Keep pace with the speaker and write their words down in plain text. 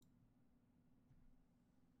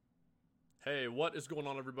Hey, what is going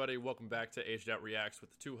on, everybody? Welcome back to Aged Out Reacts with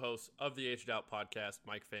the two hosts of the Aged Out podcast,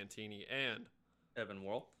 Mike Fantini and Evan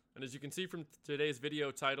Worrell. And as you can see from today's video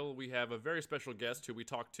title, we have a very special guest who we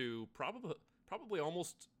talked to probably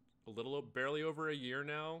almost a little barely over a year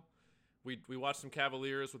now. We watched some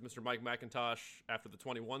Cavaliers with Mr. Mike McIntosh after the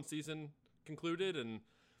 21 season concluded, and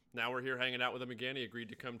now we're here hanging out with him again. He agreed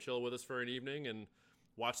to come chill with us for an evening and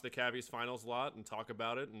watch the Cavaliers Finals a lot and talk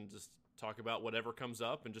about it and just talk about whatever comes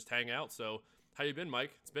up and just hang out. So, how you been,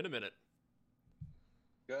 Mike? It's been a minute.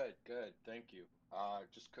 Good. Thank you.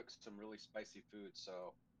 Just cooked some really spicy food,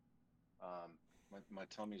 so my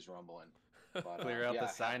tummy's rumbling. But Clear out the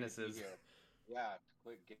happy to be sinuses. here. Yeah,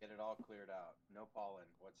 get it all cleared out. No pollen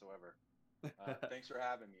whatsoever. Thanks for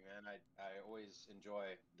having me, man. I always enjoy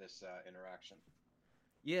this interaction.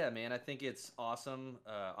 Yeah, man, I think it's awesome.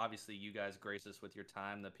 Obviously, you guys grace us with your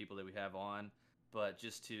time, the people that we have on, but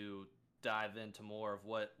just to dive into more of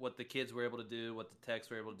what the kids were able to do, what the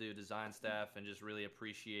techs were able to do, design staff, and just really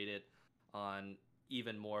appreciate it on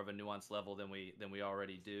even more of a nuanced level than we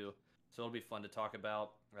already do. So it'll be fun to talk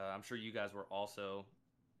about. I'm sure you guys were also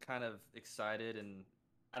kind of excited and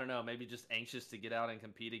I don't know, maybe just anxious to get out and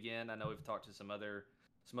compete again. I know we've talked to some other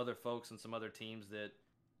folks and some other teams that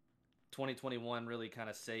 2021 really kind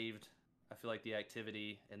of saved, I feel like, the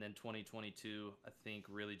activity, and then 2022 I think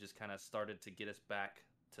really just kind of started to get us back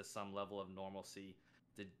to some level of normalcy.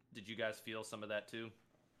 Did you guys feel some of that too?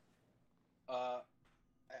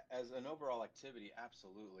 As an overall activity,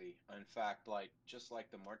 absolutely. In fact, just like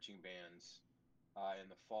the marching bands in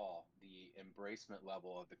the fall, the embracement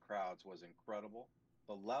level of the crowds was incredible.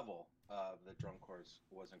 The level of the drum corps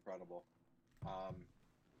was incredible.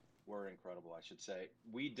 Were incredible, I should say.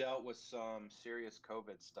 We dealt with some serious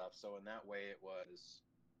COVID stuff, so in that way, it was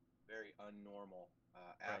very unnormal,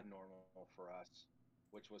 abnormal for us,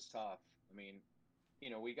 which was tough. I mean,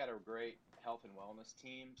 we got a great health and wellness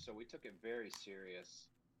team, so we took it very serious,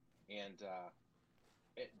 and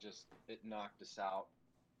it knocked us out.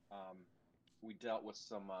 We dealt with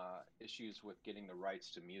some issues with getting the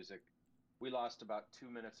rights to music. We lost about 2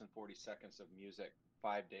 minutes and 40 seconds of music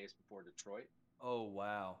 5 days before Detroit. Oh,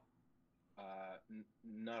 wow.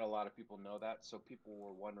 Not a lot of people know that, so people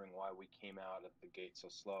were wondering why we came out at the gate so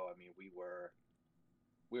slow. I mean, we were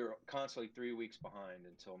constantly 3 weeks behind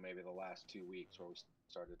until maybe the last 2 weeks where we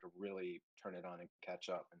started to really turn it on and catch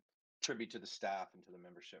up. And tribute to the staff and to the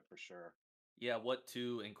membership for sure. Yeah, what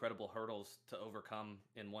two incredible hurdles to overcome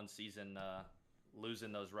in one season,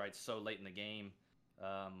 losing those rights so late in the game.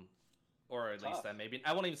 Or at least that maybe,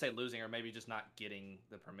 I won't even say losing, or maybe just not getting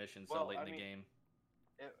the permission so late in the game.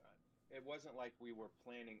 It wasn't like we were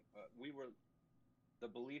planning. The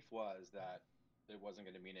belief was that it wasn't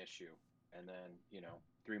going to be an issue. And then,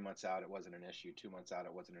 3 months out, it wasn't an issue. 2 months out,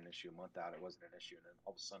 it wasn't an issue. A month out, it wasn't an issue. And then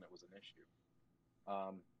all of a sudden, it was an issue.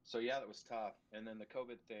 So yeah, that was tough. And then the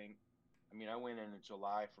COVID thing, I mean, I went in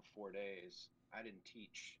July for 4 days. I didn't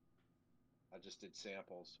teach. I just did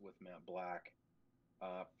samples with Matt Black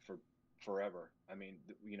for forever. I mean,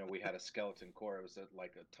 we had a skeleton core. It was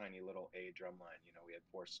like a tiny little A drum line. We had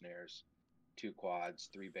 4 snares, 2 quads,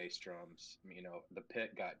 3 bass drums. The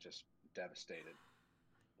pit got just devastated.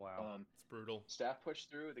 Wow. It's brutal. Staff pushed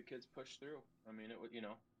through. The kids pushed through. I mean,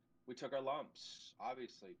 we took our lumps.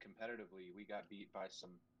 Obviously, competitively, we got beat by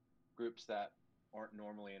some groups that aren't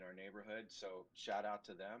normally in our neighborhood. So shout out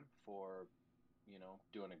to them for,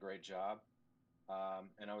 doing a great job.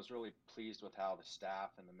 And I was really pleased with how the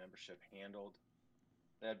staff and the membership handled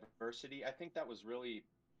the adversity. I think that was really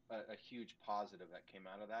a huge positive that came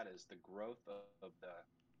out of that, is the growth of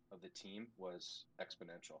the team was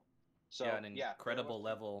exponential. So yeah, an incredible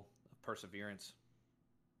level of perseverance.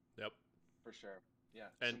 Yep. For sure. Yeah.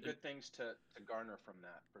 And some good things to garner from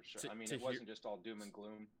that, for sure. I mean, it wasn't just all doom and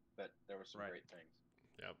gloom, but there were some great things.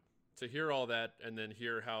 Yep. To hear all that and then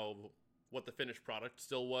hear what the finished product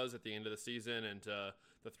still was at the end of the season, and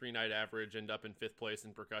the 3-night average end up in 5th place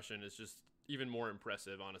in percussion is just even more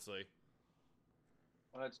impressive, honestly.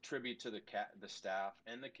 Well, it's tribute to the staff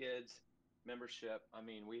and the kids, membership. I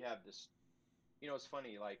mean, we have this, it's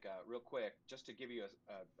funny, real quick, just to give you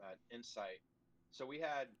an insight. So we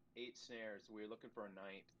had 8 snares. We were looking for a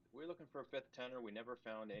 9th. We were looking for a 5th tenor. We never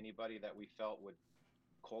found anybody that we felt would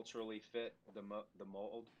culturally fit the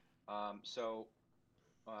mold. So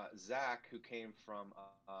Zach, who came from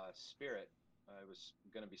Spirit, it was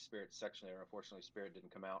going to be Spirit sectionally, and unfortunately Spirit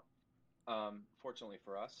didn't come out. Fortunately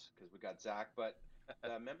for us, because we got Zach, but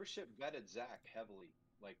the membership vetted Zach heavily,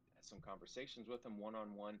 had some conversations with him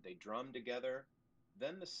one-on-one. They drummed together.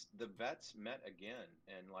 Then the vets met again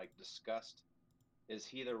and discussed, is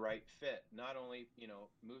he the right fit? Not only,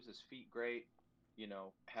 moves his feet great,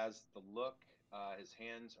 has the look. His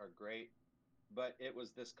hands are great, but it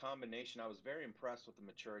was this combination. I was very impressed with the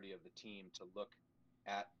maturity of the team to look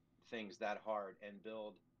at things that hard and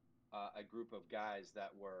build a group of guys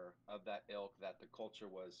that were of that ilk, that the culture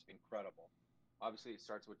was incredible. Obviously, it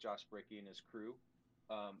starts with Josh Brickey and his crew,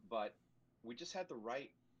 but we just had the right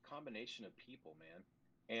combination of people, man.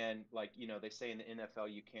 And like, they say in the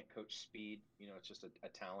NFL, you can't coach speed. It's just a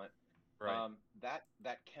talent. Right.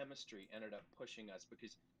 That chemistry ended up pushing us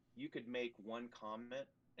because you could make one comment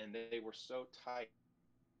and they were so tight,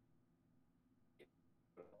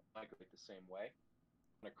 migrate the same way.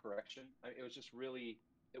 A correction. It was just really,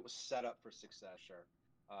 it was set up for success, sure.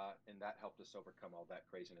 And that helped us overcome all that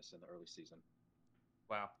craziness in the early season.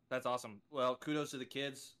 Wow, that's awesome. Well, kudos to the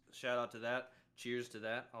kids. Shout out to that. Cheers to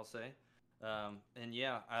that, I'll say. And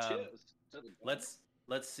yeah, Cheers. let's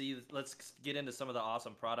get into some of the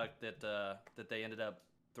awesome product that they ended up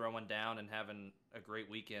throwing down and having a great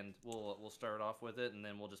weekend. We'll start off with it, and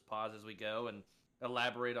then we'll just pause as we go and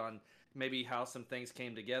elaborate on maybe how some things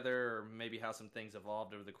came together, or maybe how some things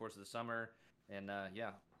evolved over the course of the summer. And yeah,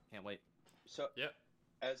 can't wait. So Yeah.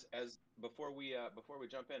 as before we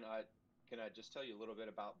jump in, can I just tell you a little bit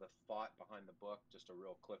about the thought behind the book, just a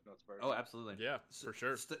real Cliff Notes version? Oh, absolutely. Yeah, for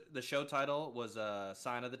sure. The show title was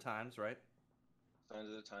Sign of the Times, right? Signs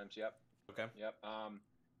of the Times. Yep. Okay. Yep.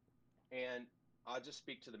 And I'll just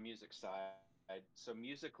speak to the music side. So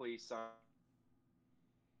musically,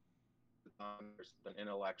 there's an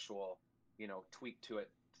intellectual, tweak to it,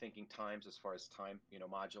 thinking times as far as time,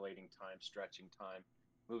 modulating time, stretching time,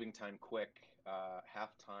 moving time quick,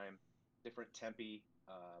 half time, different tempi,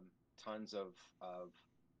 tons of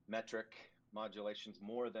metric modulations,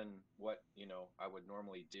 more than what I would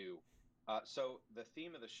normally do. So the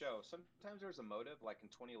theme of the show, sometimes there's a motive. Like in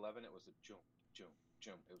 2011, it was a jump, jump,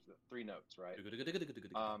 jump. It was the three notes, right?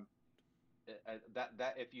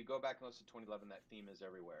 That if you go back and listen to 2011, that theme is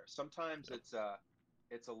everywhere. Sometimes it's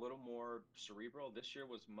a little more cerebral. This year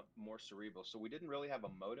was more cerebral, so we didn't really have a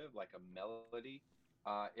motive, like a melody.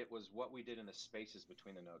 It was what we did in the spaces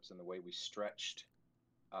between the notes and the way we stretched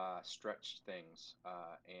things,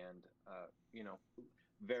 and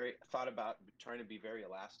very thought about trying to be very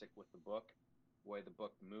elastic with the book, the way the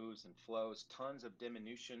book moves and flows. Tons of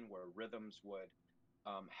diminution where rhythms would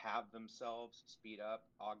have themselves speed up,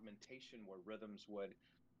 augmentation where rhythms would,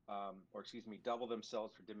 double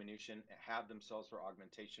themselves for diminution, have themselves for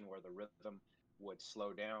augmentation where the rhythm would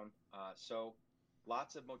slow down. So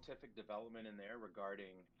lots of motivic development in there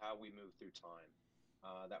regarding how we move through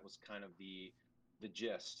time. That was kind of the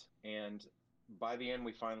gist. And by the end,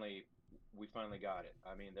 we finally got it.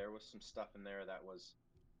 I mean, there was some stuff in there that was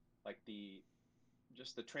like the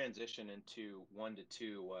transition into 1 to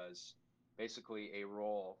 2 was basically a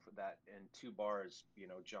roll for that in 2 bars,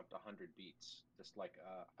 jumped 100 beats, just like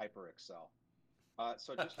Hyper Excel.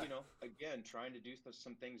 So just, again, trying to do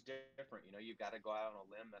some things different. You've got to go out on a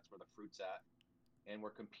limb. That's where the fruit's at. And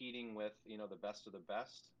we're competing with, the best of the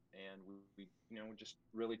best. And we just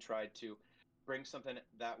really tried to bring something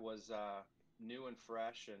that was new and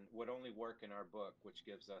fresh and would only work in our book, which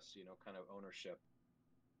gives us, kind of ownership.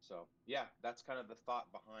 So, yeah, that's kind of the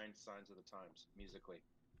thought behind Signs of the Times musically.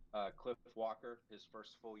 Cliff Walker, his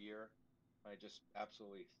first full year, I just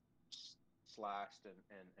absolutely slashed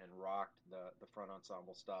and rocked the front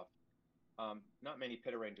ensemble stuff. Not many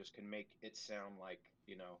pit arrangers can make it sound like,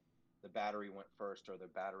 the battery went first or the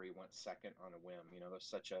battery went second on a whim. There's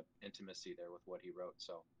such a intimacy there with what he wrote.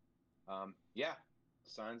 So, yeah,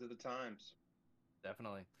 Signs of the Times.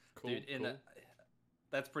 Definitely. Cool. Dude, cool.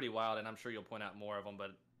 That's pretty wild, and I'm sure you'll point out more of them,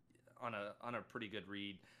 but on a pretty good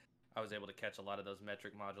read, I was able to catch a lot of those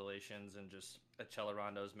metric modulations and just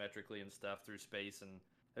accelerandos metrically and stuff through space, and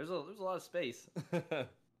there's a lot of space.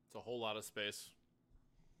 It's a whole lot of space.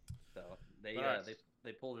 So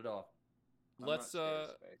they pulled it off. Let's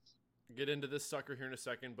get into this sucker here in a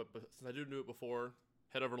second, but since I didn't do it before,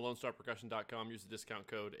 head over to LoneStarPercussion.com, use the discount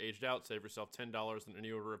code AgedOut, save yourself $10 on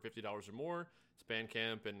any order of $50 or more. It's band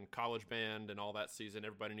camp and college band and all that season.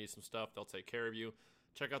 Everybody needs some stuff. They'll take care of you.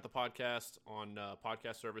 Check out the podcast on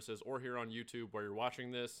podcast services or here on YouTube where you're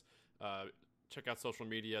watching this. Check out social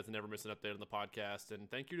media to never miss an update on the podcast.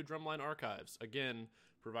 And thank you to Drumline Archives, again,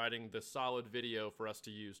 providing the solid video for us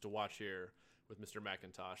to use to watch here with Mr.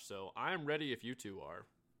 McIntosh. So I'm ready if you two are.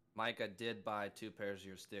 Mike, I did buy 2 pairs of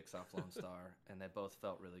your sticks off Lone Star, and they both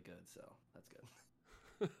felt really good, so that's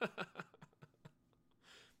good.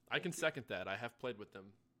 I can second that. I have played with them.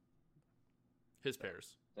 His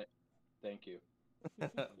pairs. Thank you.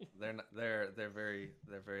 They're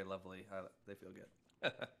very lovely. They feel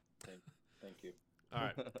good. Thank you. All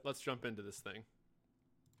right, let's jump into this thing.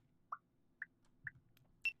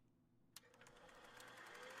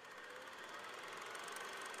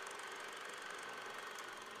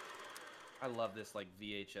 I love this like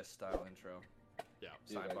VHS style intro. Yeah.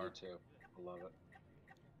 Dude, I do Sidebar. too. I love it.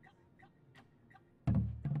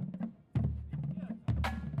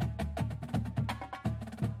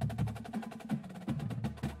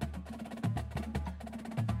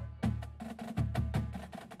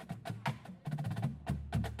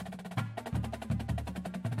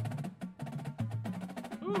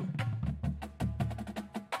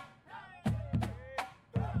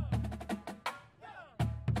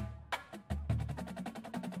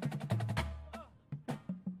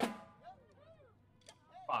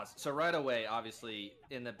 Pause. So right away, obviously,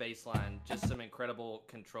 in the bass line, just some incredible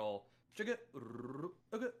control.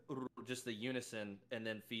 Just the unison, and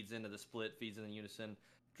then feeds into the split, feeds into the unison.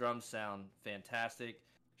 Drums sound fantastic.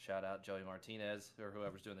 Shout out Joey Martinez, or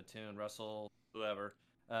whoever's doing the tune, Russell, whoever.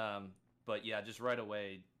 But yeah, just right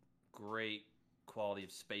away, great quality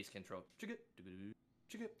of space control. You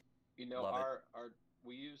know, Love it. our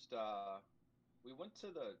we used we went to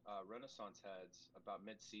the Renaissance Heads about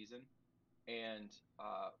mid-season, and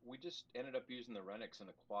we just ended up using the Renix and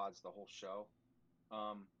the quads the whole show,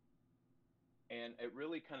 and it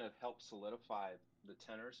really kind of helped solidify the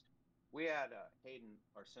tenors. We had Hayden,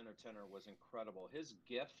 our center tenor, was incredible. His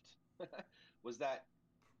gift was that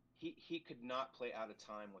he could not play out of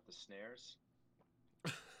time with the snares.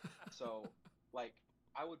 So, like,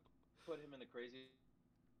 I would put him in the crazy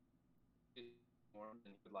form,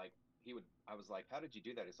 and I was like, how did you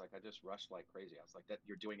do that? He's like, I just rushed like crazy. I was like, that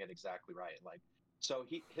you're doing it exactly right. Like, so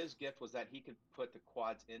his gift was that he could put the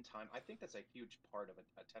quads in time. I think that's a huge part of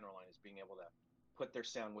a tenor line, is being able to put their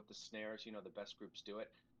sound with the snares. You know, the best groups do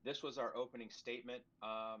it. This was our opening statement.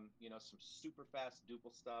 You know, some super fast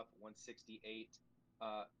duple stuff, 168,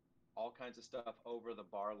 all kinds of stuff over the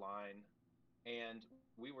bar line. And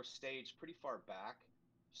we were staged pretty far back.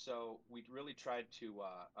 So we really tried to,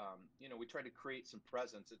 you know, we tried to create some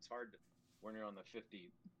presence. It's hard when you're on the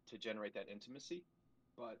 50 to generate that intimacy,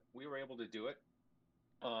 but we were able to do it.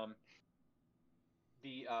 Let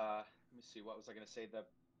me see, what was I going to say?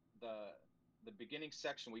 The beginning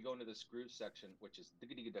section, we go into this groove section, which is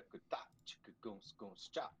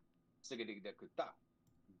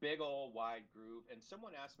big old wide groove. And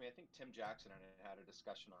someone asked me, I think Tim Jackson and I had a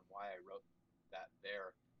discussion on why I wrote that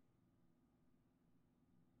there.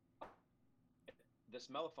 This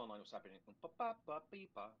mellophone line was happening. I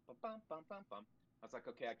was like,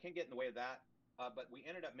 okay, I can't get in the way of that. But we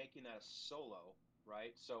ended up making that a solo,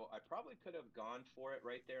 right? So I probably could have gone for it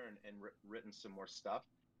right there and written some more stuff.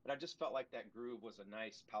 But I just felt like that groove was a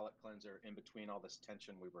nice palate cleanser in between all this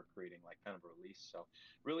tension we were creating, like kind of a release. So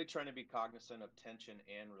really trying to be cognizant of tension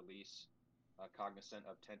and release,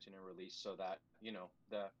 so that, you know,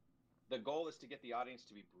 the goal is to get the audience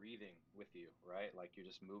to be breathing with you, right? Like you're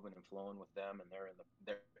just moving and flowing with them, and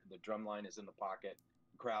the drum line is in the pocket,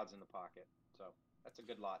 the crowd's in the pocket. So that's a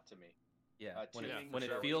good lot to me. Yeah, when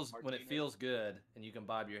Martinez. it feels good and you can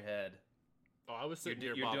bob your head. Oh, I was sitting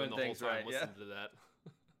You're here bobbing doing the whole things time right, yeah. listening to that.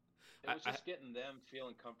 It was just getting them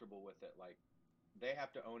feeling comfortable with it. Like they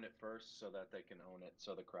have to own it first so that they can own it,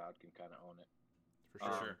 so the crowd can kind of own it. For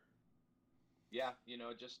sure. Yeah, you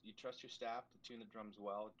know, just you trust your staff to tune the drums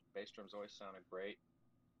well. Bass drums always sounded great.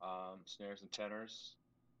 Snares and tenors.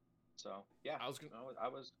 So yeah, I was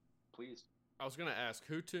pleased. I was gonna ask,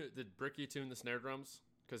 did Bricky tune the snare drums?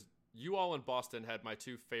 Because you all in Boston had my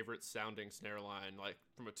two favorite sounding snare line, like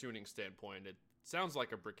from a tuning standpoint. It sounds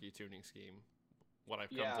like a Bricky tuning scheme. What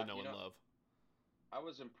I've come to know and love. I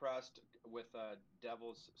was impressed with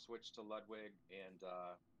Devil's switch to Ludwig and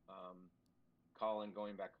Colin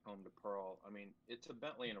going back home to Pearl. I mean, it's a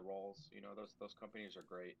Bentley and a Rolls. You know, those companies are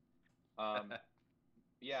great.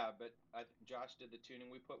 Yeah, but Josh did the tuning.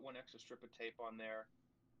 We put one extra strip of tape on there.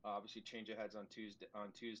 Obviously, change of heads on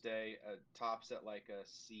Tuesday. Tops at like a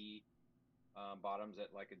C, bottoms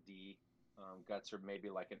at like a D, guts are maybe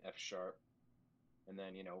like an F sharp, and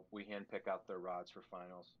then, you know, we hand pick out their rods for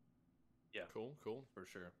finals. Yeah, cool, for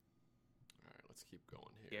sure. All right, let's keep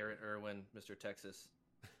going here. Garrett Irwin, Mr. Texas.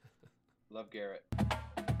 Love Garrett.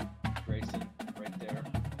 Grayson, right there.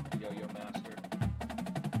 Yo-Yo Master.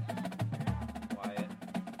 Wyatt.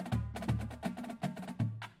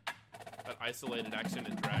 That isolated action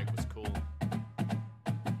and drag was cool.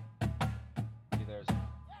 See, there's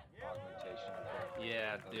augmentation.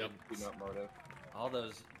 Yeah, yep. Motive. All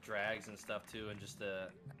those drags and stuff too, and just the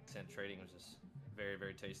accent trading was just very,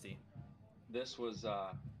 very tasty. This was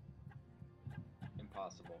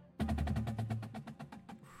impossible.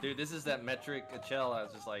 Dude, this is that metric cello. I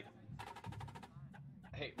was just like,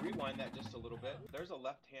 hey, rewind that just a little bit. There's a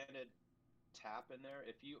left-handed tap in there.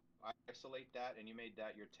 If you isolate that and you made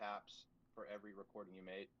that your taps for every recording you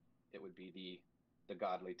made, it would be the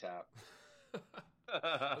godly tap.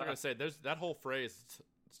 I was gonna say there's that whole phrase.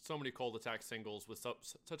 So many cold attack singles with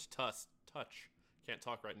such touch. Can't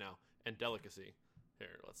talk right now. And delicacy.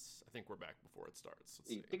 Here, I think we're back before it starts. Let's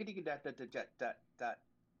see.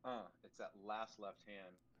 It's that last left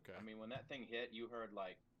hand. Okay. I mean, when that thing hit, you heard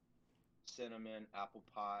like cinnamon, apple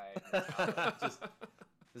pie.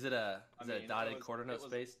 Is it a dotted quarter note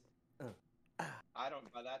space?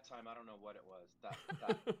 By that time, I don't know what it was.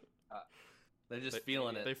 They're just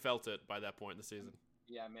feeling it. They felt it by that point in the season.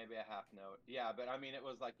 Yeah, maybe a half note. Yeah, but I mean, it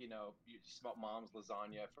was like, you smelled mom's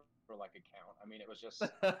lasagna for like a count. I mean, it was just,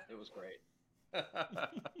 it was great. I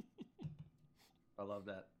love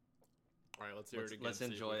that. All right, let's hear it again. Let's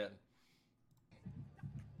enjoy it.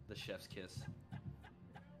 The chef's kiss.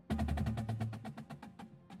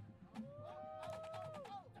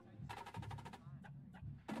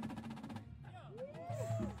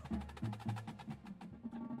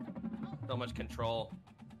 So much control.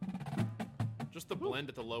 Just the blend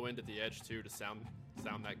at the low end at the edge too to sound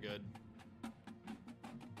that good.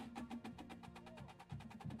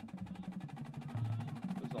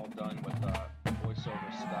 It was all done with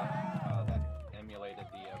voiceover stuff that emulated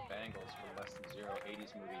the Bangles from Less Than Zero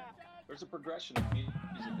 80s movie. There's a progression of music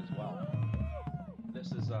as well.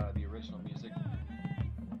 This is the original music.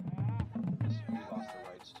 We lost the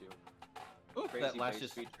rights to. Ooh, Crazy that last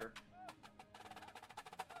bass feature.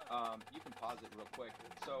 You can pause it real quick.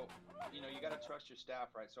 So, you got to trust your staff,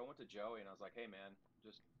 right? So I went to Joey and I was like, hey, man,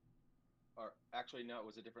 actually, no, it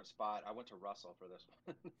was a different spot. I went to Russell for this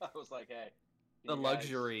one. I was like, hey. The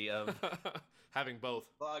luxury of having both.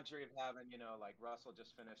 Luxury of having, like Russell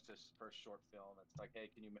just finished his first short film. It's like, hey,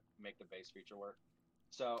 can you make the bass feature work?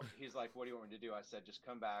 So he's like, what do you want me to do? I said, just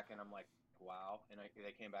come back. And I'm like, wow. And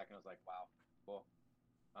they came back and I was like, wow, cool.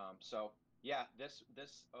 So yeah, this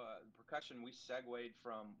percussion, we segued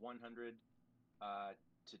from 100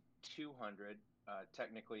 to 200.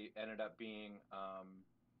 Technically ended up being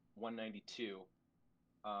 192.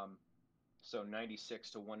 So 96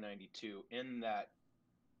 to 192 in that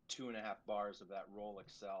 2.5 bars of that roll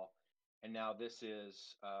Excel. And now this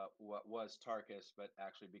is what was Tarkus, but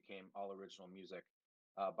actually became all original music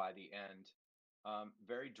by the end.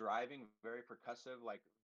 Very driving, very percussive. Like,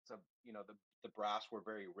 so, the brass were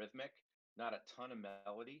very rhythmic, not a ton of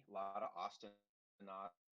melody, a lot of Austin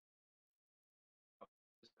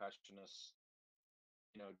percussionists.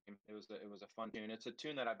 It was a fun tune. It's a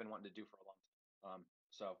tune that I've been wanting to do for a long time.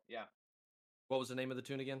 So yeah. What was the name of the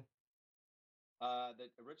tune again? The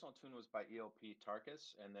original tune was by ELP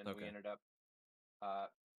Tarkus, and then we ended up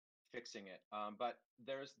fixing it. But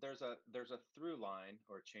there's a through line,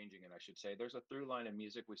 or changing it, I should say. There's a through line in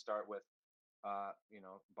music. We start with,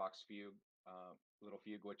 Bach's fugue, little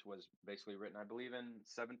fugue, which was basically written, I believe, in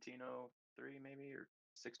 1703, maybe, or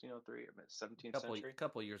 1603, 17th century.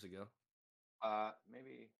 Couple years ago.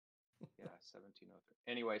 Maybe, yeah, 1703.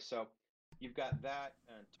 Anyway, so you've got that,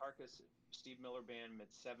 and Tarkus, Steve Miller Band,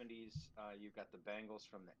 mid-70s. You've got the Bangles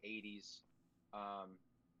from the 80s.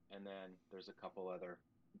 And then there's a couple other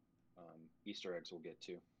Easter eggs we'll get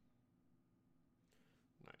to.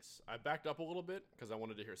 Nice. I backed up a little bit because I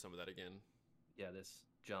wanted to hear some of that again. Yeah, this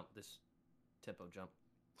tempo jump.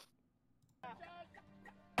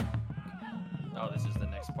 Oh, this is the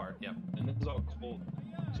next part. Yep. And this is all cold.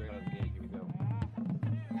 So out of the gate. Here we go.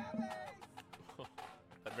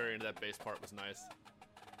 That very end of that bass part was nice.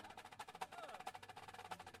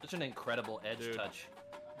 Such an incredible edge touch.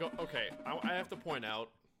 Okay, I have to point out,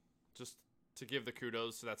 just to give the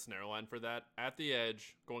kudos to that snare line for that, at the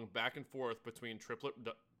edge, going back and forth between triplet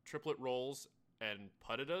rolls and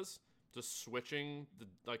puttitas, just switching the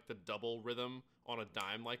double rhythm on a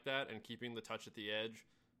dime like that and keeping the touch at the edge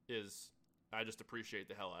I just appreciate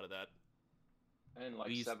the hell out of that. And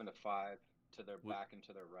 7 to 5 to their back and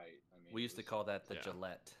to their right. I mean, we used to call that the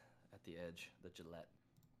Gillette at the edge. The Gillette.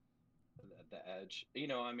 The edge.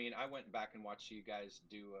 I mean, I went back and watched you guys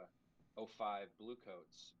do a 05 Blue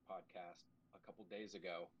Coats podcast a couple days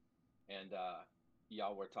ago, and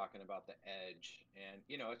y'all were talking about the edge, and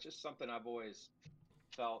it's just something I've always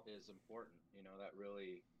felt is important. That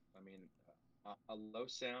really, I mean, a low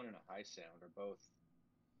sound and a high sound are both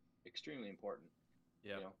extremely important.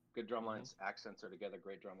 Yeah. Good drum lines, accents are together,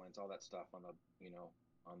 great drum lines, all that stuff on the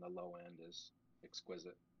low end is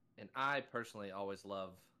exquisite. And I personally always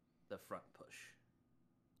love the front push,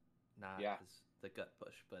 not the gut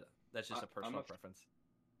push, but that's just a personal preference.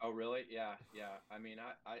 Oh, really? Yeah. I mean,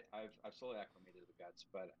 I've slowly acclimated to the guts,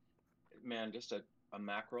 but man, just a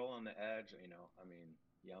mackerel on the edge, I mean,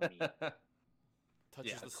 yummy.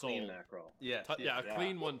 Touches the soul. Clean mackerel. Yeah. A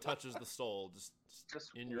clean one touches the soul, just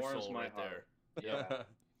in your warms soul my right heart. there. Yeah.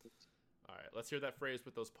 All right, right, let's hear that phrase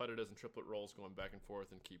with those putted and triplet rolls going back and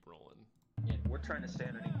forth and keep rolling. Yeah, we're trying to stay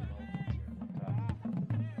underneath the vocals here.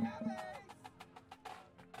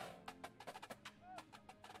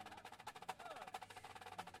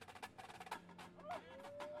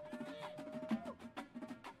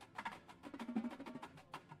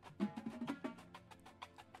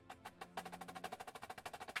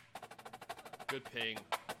 Good ping.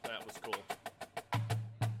 That was cool.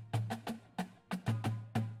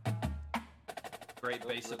 Great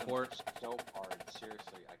bass Those rhythms support. are so hard.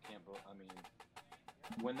 Seriously, I can't believe. I mean,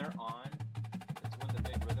 when they're on, it's when the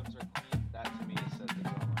big rhythms are clean. That to me says the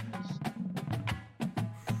drumline is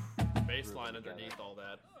Baseline underneath all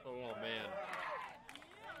that. Oh, man.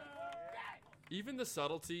 Even the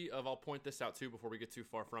subtlety of, I'll point this out too before we get too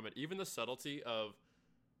far from it, even the subtlety of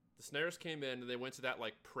the snares came in and they went to that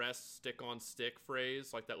like press stick on stick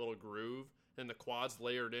phrase, like that little groove, and the quads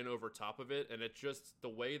layered in over top of it, and it just, the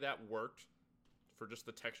way that worked for just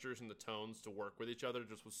the textures and the tones to work with each other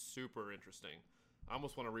just was super interesting. I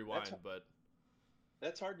almost want to rewind, but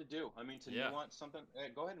that's hard to do. I mean, to Yeah. nuance something,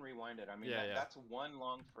 go ahead and rewind it. I mean, Yeah, yeah. that's one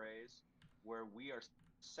long phrase where we are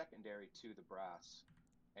secondary to the brass.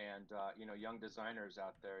 And you know, young designers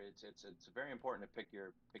out there, it's very important to pick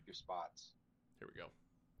your spots. here we go.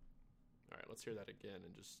 All right, let's hear that again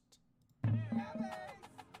and just...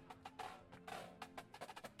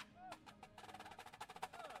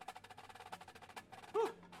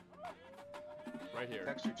 Right here.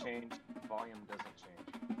 Texture change, volume doesn't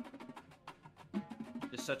change.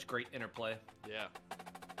 Just such great interplay. Yeah.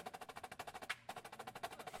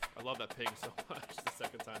 I love that ping so much the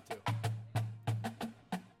second time too.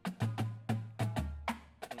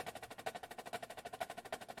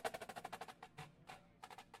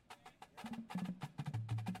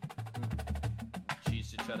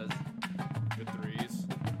 Cheese chichetas. Good threes.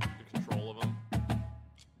 Good control of them.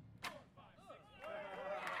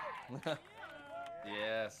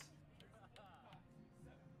 Yes.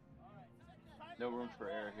 No room for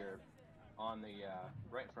error here. On the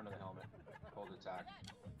right in front of the helmet, cold attack,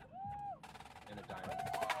 in a diamond.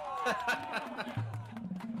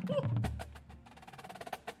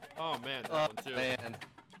 Oh man, that Oh, one too. man.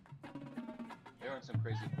 They're in some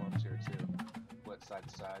crazy forms here too. Split side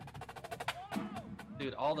to side.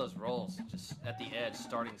 Dude, all those rolls just at the edge,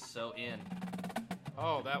 starting so in.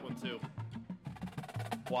 Oh, that one too.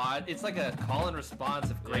 Quad. It's like a call and response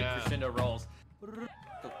of great Yeah. crescendo rolls. The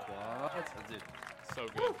quads. Oh, dude. So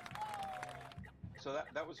good. So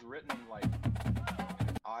that was written in like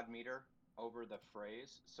an odd meter over the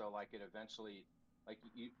phrase. So like it eventually, like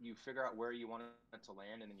you figure out where you want it to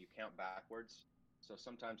land, and then you count backwards. So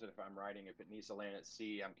sometimes if I'm writing, if it needs to land at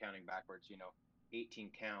C, I'm counting backwards.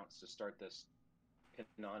 18 counts to start this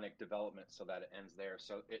canonic development, so that it ends there.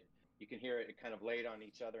 So you can hear it kind of laid on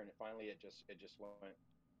each other, and finally it just went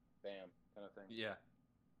bam kind of thing. Yeah.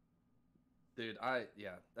 Dude,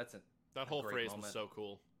 that's it. That whole great phrase was moment. so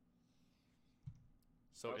cool.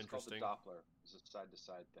 So It's called the interesting. Doppler. It's a side to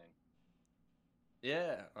side thing.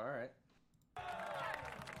 Yeah, all right.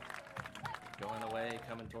 Going away,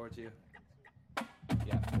 coming towards you.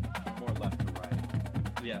 Yeah, more left to right.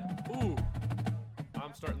 Yeah. Ooh.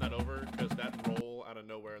 I'm starting that over because that roll out of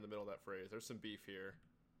nowhere in the middle of that phrase. There's some beef here.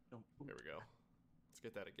 Here we go. Let's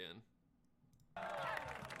get that again.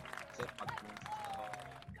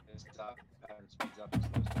 This pattern speeds up and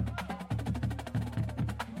slows down.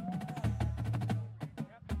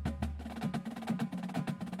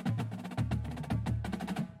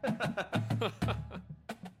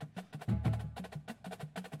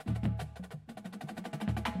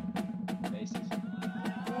 Bases.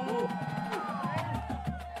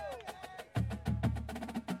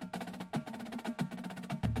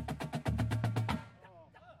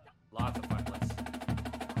 Lots of fightless.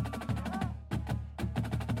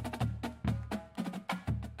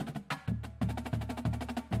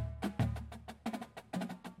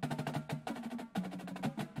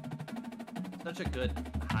 Such a good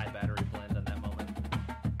high battery blend in that moment.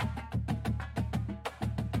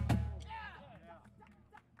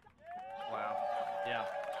 Wow. Yeah.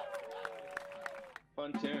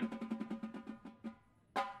 Fun tune.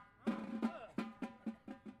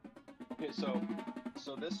 Okay, so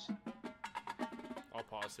this I'll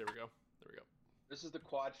pause. Here we go. There we go. this is the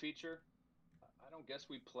quad feature. I don't guess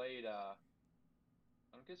we played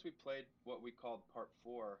what we called part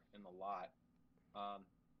 4 in the lot.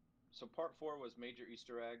 So part 4 was major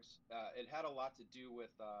Easter eggs. It had a lot to do with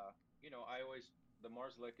the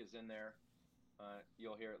Mars lick is in there.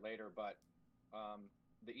 You'll hear it later, but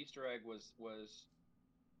the Easter egg was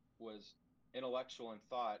intellectual in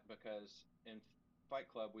thought, because in Fight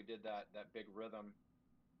Club we did that big rhythm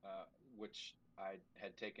which I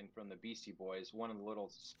had taken from the Beastie Boys, one of the little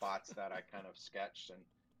spots that I kind of sketched and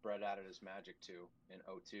Brett added his magic to in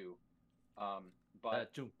 '02. But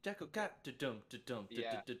yeah,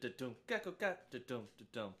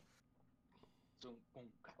 zoom, boom,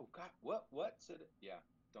 what? Said it? Yeah,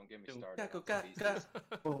 don't get me started on some Beasties.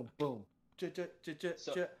 boom, boom.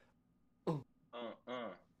 So,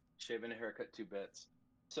 shaving a haircut 2 bits.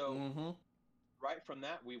 So right from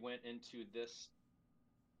that, we went into this.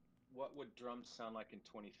 What would drums sound like in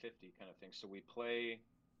 2050 kind of thing? So we play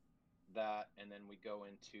that, and then we go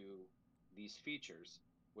into these features,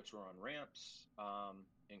 which were on ramps.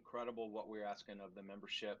 Incredible what we're asking of the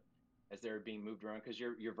membership as they're being moved around, because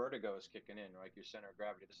your vertigo is kicking in, right? Your center of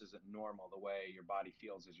gravity. This isn't normal the way your body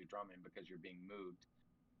feels as you're drumming because you're being moved.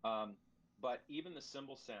 But even the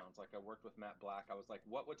cymbal sounds, like I worked with Matt Black, I was like,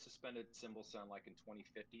 what would suspended cymbal sound like in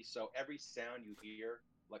 2050? So every sound you hear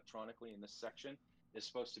electronically in this section is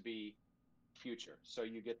supposed to be future. So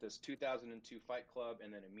you get this 2002 Fight Club,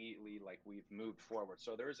 and then immediately, like, we've moved forward.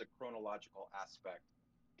 So there is a chronological aspect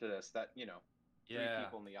to this that, three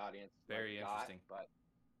people in the audience very interesting. But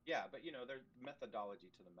there's methodology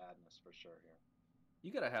to the madness for sure here.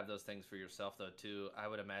 You gotta have those things for yourself though too. I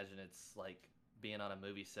would imagine it's like being on a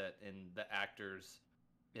movie set, and the actors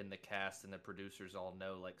in the cast and the producers all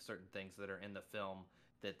know like certain things that are in the film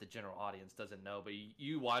that the general audience doesn't know, but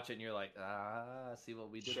you watch it and you're like, see what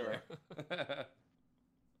we did there.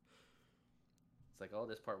 It's like, oh,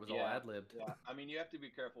 this part was all ad-libbed. Yeah, I mean, you have to be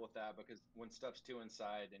careful with that, because when stuff's too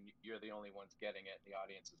inside and you're the only ones getting it, the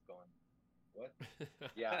audience is going, what?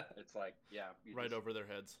 Yeah, it's like, right over their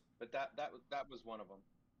heads. But that was one of them.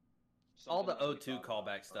 All the O2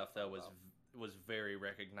 callback stuff though was very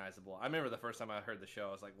recognizable. I remember the first time I heard the show,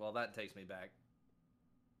 I was like, well, that takes me back.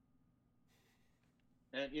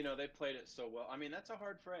 And they played it so well. I mean, that's a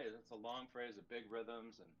hard phrase. It's a long phrase of big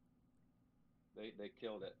rhythms, and they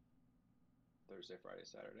killed it. Thursday, Friday,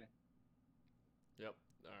 Saturday. Yep.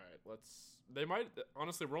 All right. They might,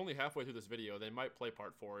 honestly, we're only halfway through this video. They might play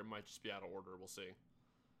part 4. It might just be out of order. We'll see.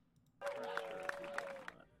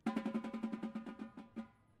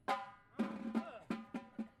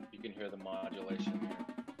 You can hear the modulation here.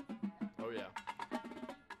 Oh, yeah.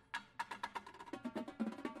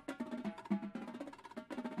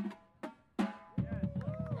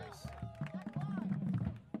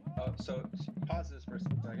 So pause this for a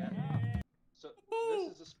second. So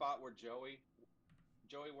this is a spot where Joey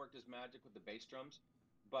worked his magic with the bass drums.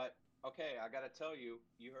 But okay, I gotta tell you,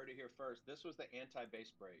 you heard it here first. This was the anti-bass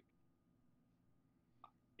break.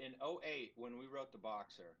 In '08, when we wrote the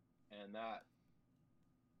Boxer, and that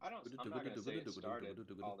I'm not gonna say it started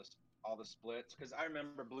all the splits, because I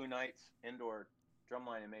remember Blue Nights indoor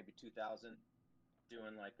drumline in maybe 2000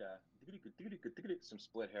 doing like some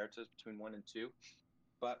split heritage between 1 and 2.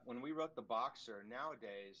 But when we wrote the Boxer,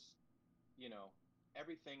 nowadays,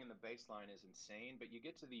 everything in the bass line is insane, but you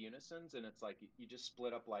get to the unisons and it's like you just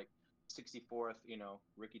split up like 64th,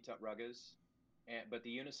 Ricky Tut Ruggas, but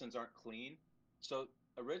the unisons aren't clean. So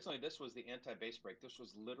originally this was the anti-bass break. This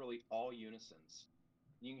was literally all unisons.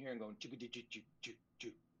 You can hear them going choo.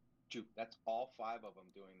 That's all 5 of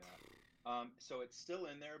them doing that. So it's still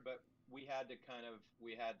in there, but we had to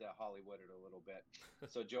Hollywood it a little bit.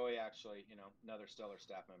 So Joey actually, another stellar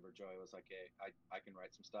staff member, Joey was like, hey, I can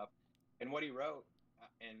write some stuff. And what he wrote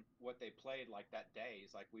and what they played like that day,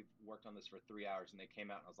 he's like, we've worked on this for 3 hours, and they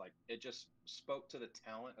came out and I was like, it just spoke to the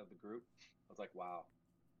talent of the group. I was like, wow,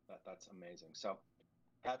 that's amazing. So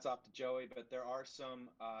hats off to Joey, but there are some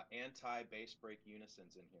anti-bass break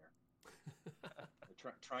unisons in here.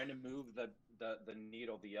 Trying to move the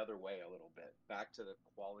needle the other way a little bit, back to the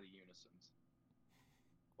quality unisons.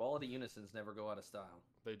 Quality unisons never go out of style.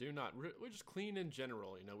 They do not. We're just clean in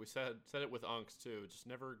general. We said it with Unks too. It just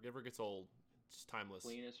never gets old. It's timeless.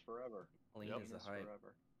 Clean is forever. Clean is the hype.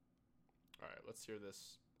 Forever. All right, let's hear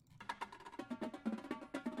this.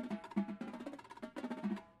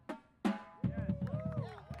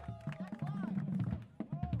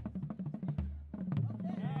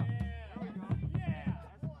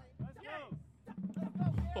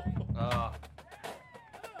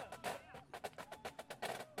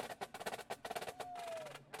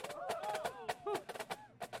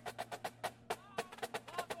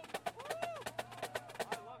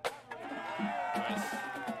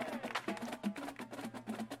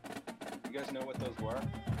 You guys know what those were?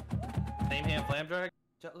 Same hand flam drag?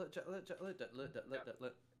 Chop.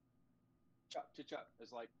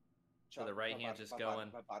 It's like so the right hand just going.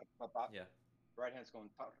 Yeah. Right hand's going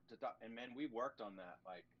top to top. And man, we worked on that,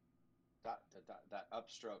 like dot to dot, that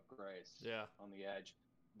upstroke grace. Yeah. On the edge.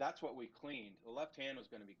 That's what we cleaned. The left hand was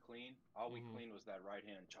going to be clean. All we Mhm. cleaned was that right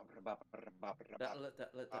hand.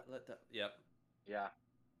 Yep. Yeah.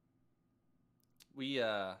 We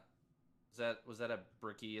was that a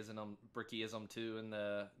Brickeyism too? And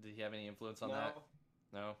did he have any influence on that?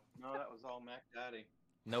 No. No, that was all Mac Daddy.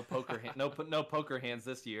 No poker no poker hands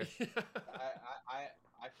this year. I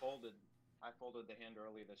folded the hand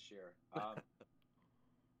early this year.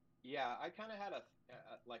 Yeah, I kind of had a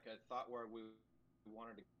thought where we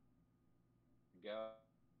wanted to go,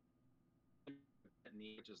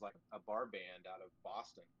 which is like a bar band out of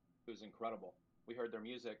Boston, who's incredible. We heard their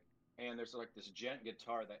music, and there's like this gent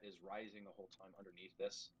guitar that is rising the whole time underneath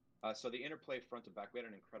this. So the interplay front to back, we had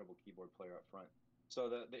an incredible keyboard player up front. So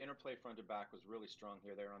the interplay front to back was really strong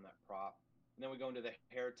here. They're on that prop. And then we go into the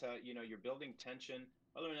Herta, you're building tension.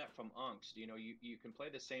 Other than that, from Angst, you can play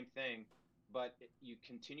the same thing, but you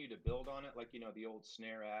continue to build on it, like the old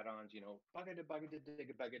snare add-ons, bugga bugga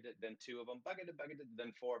digga bugga, then two of them, bugga bugga,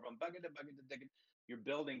 then four of them, bugga bugga digga. You're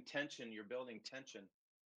building tension,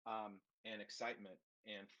 and excitement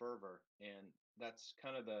and fervor, and that's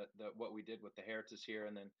kind of the what we did with the Heritas here.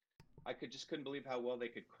 And then I couldn't believe how well they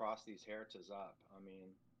could cross these Heritas up. I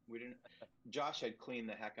mean, we didn't. Josh had cleaned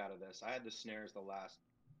the heck out of this. I had the snares the last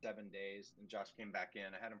 7 days, and Josh came back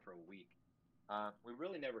in. I had him for a week. We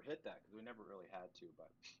really never hit that because we never really had to. But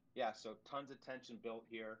yeah, so tons of tension built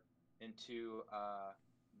here into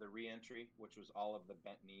the re-entry, which was all of the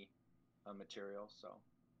bent knee material. So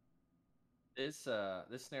this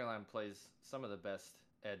snare line plays some of the best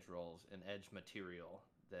edge rolls and edge material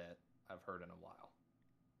that I've heard in a while.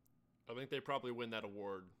 I think they probably win that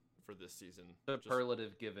award for this season.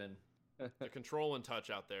 Superlative given. The control and touch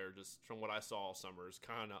out there, just from what I saw all summer, is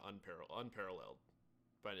kind of unparalleled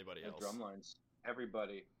by anybody else. Drumlines,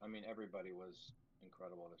 everybody was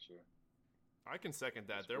incredible this year. I can second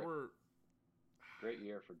that. There were great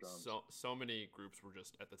year for drums. So many groups were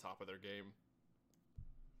just at the top of their game.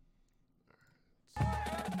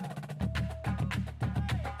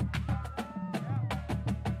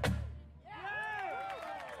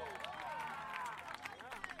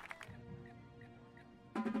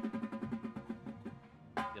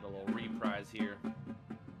 Get a little reprise here.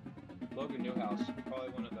 Logan Newhouse, probably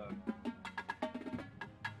one of the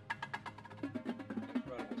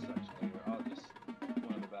incredible section leader. Oh, just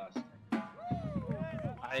one of the best.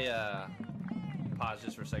 I pause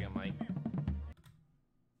just for a second, Mike.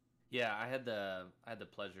 Yeah, I had the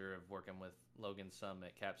pleasure of working with Logan some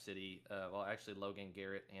at Cap City. Well, actually, Logan,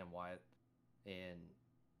 Garrett, and Wyatt, and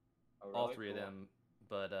all three of them.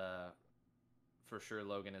 But for sure,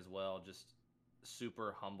 Logan as well. Just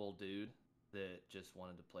super humble dude that just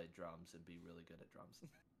wanted to play drums and be really good at drums.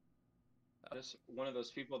 Just one of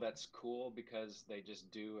those people that's cool because they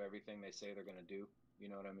just do everything they say they're gonna do. You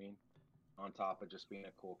know what I mean? On top of just being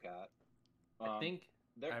a cool cat. I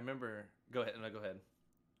remember. Go ahead. No, go ahead.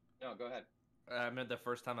 No, go ahead. I remember the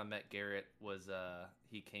first time I met Garrett was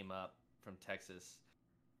he came up from Texas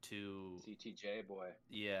to CTJ boy.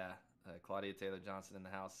 Yeah, Claudia Taylor Johnson in the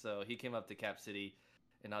house. So he came up to Cap City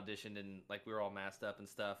and auditioned, and like we were all masked up and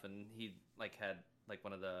stuff, and he like had like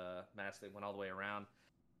one of the masks that went all the way around,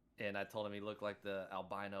 and I told him he looked like the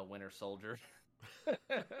albino Winter Soldier.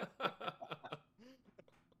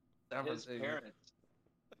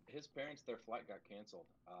 His parents, their flight got canceled,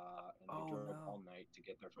 and they drove all night to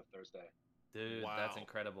get there for Thursday. Dude, wow. That's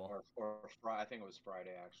incredible. Or I think it was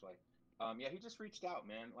Friday, actually. Yeah, he just reached out,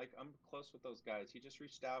 man. Like, I'm close with those guys. He just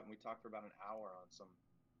reached out, and we talked for about an hour on some,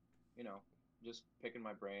 just picking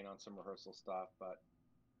my brain on some rehearsal stuff. But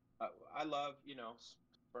I love,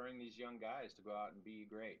 spurring these young guys to go out and be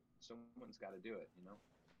great. Someone's got to do it,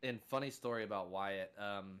 And funny story about Wyatt.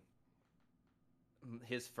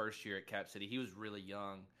 His first year at Cap City, he was really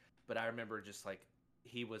young, but I remember just like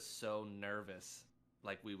he was so nervous.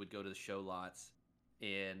 Like we would go to the show lots,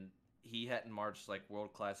 and he hadn't marched like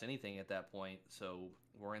world class anything at that point. So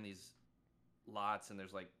we're in these lots, and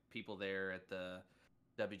there's like people there at the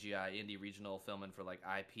WGI Indie Regional filming for like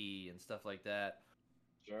IP and stuff like that.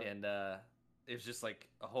 Sure. And it was just like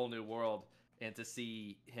a whole new world. And to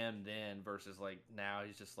see him then versus like now,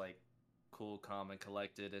 he's just like cool, calm, and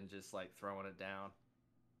collected, and just like throwing it down.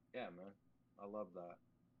 Yeah, man, I love that.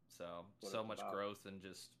 So much growth and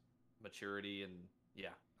just maturity, and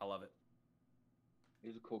yeah, I love it.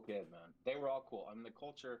 He's a cool kid, man. They were all cool. I mean, the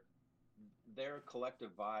culture, their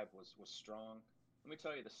collective vibe was strong. Let me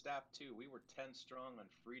tell you, the staff too. We were 10 strong on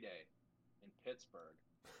Free Day in Pittsburgh,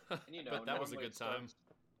 and but that was a good time.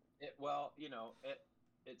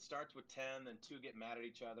 It starts with 10, then 2 get mad at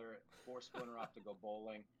each other, 4 splinter off to go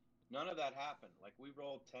bowling. None of that happened. Like we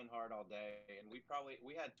rolled 10 hard all day, and we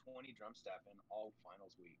had 20 drum staff in all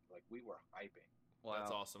finals week. Like we were hyping. Wow.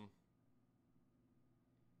 That's awesome.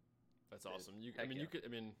 That's awesome.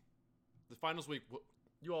 The finals week,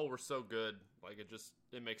 you all were so good. Like it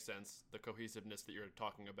makes sense. The cohesiveness that you're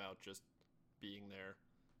talking about, just being there,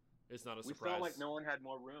 it's not a surprise. We felt like no one had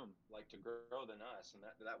more room, like to grow than us, and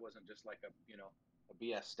that wasn't just like a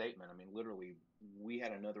BS statement. I mean, literally, we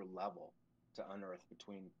had another level to unearth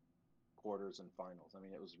between quarters and finals. I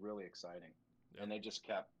mean, it was really exciting, and they just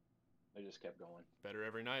kept going. Better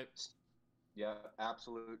every night. Yeah,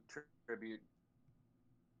 absolute tribute.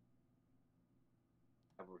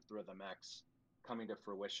 With Rhythm X coming to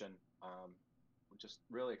fruition. We're just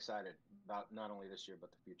really excited about not only this year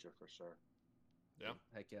but the future for sure. Yeah.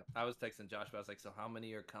 Heck yeah. I was texting Josh, but I was like, so how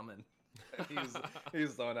many are coming? he was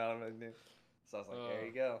throwing out them. So I was like, there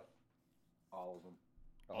you go. All of them.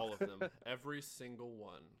 All of them. Every single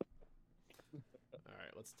one. All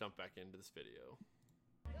right, let's jump back into this video.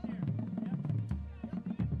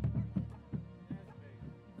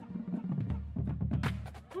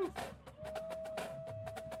 Woo.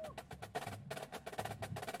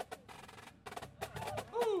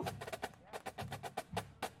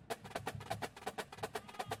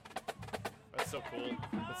 That's so cool.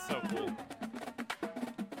 That's so cool.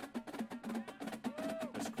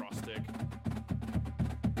 Nice cross stick.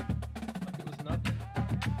 Like it was nothing.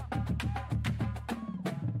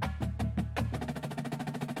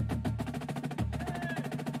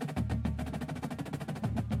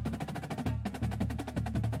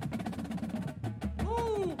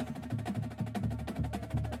 Woo!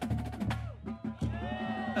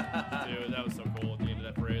 Dude, that was so cool at the end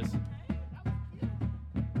of that phrase.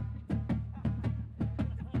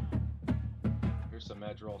 Some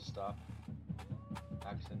edge roll stuff.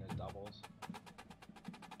 Accent is doubles.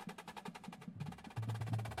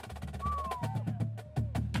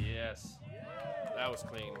 Yes. That was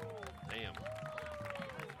clean. Damn.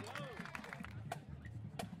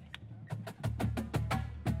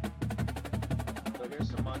 So here's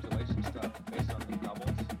some modulation stuff based on the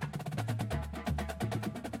doubles.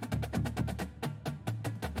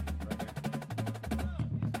 Right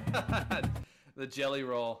there. The jelly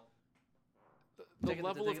roll. The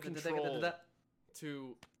level of control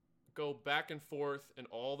to go back and forth and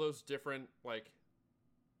all those different, like,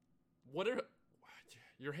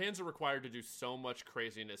 your hands are required to do so much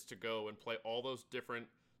craziness to go and play all those different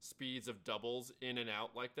speeds of doubles in and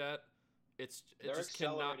out like that. They're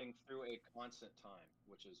accelerating through a constant time,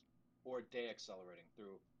 or day accelerating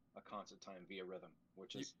through a constant time via rhythm,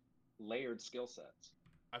 which is layered skill sets.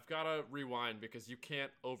 I've got to rewind because you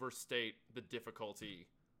can't overstate the difficulty.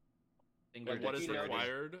 And what is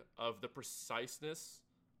required of the precise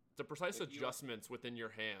adjustments within your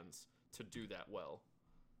hands to do that well.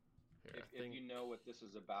 Here, if you know what this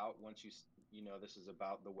is about, once you know this is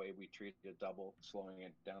about the way we treat a double, slowing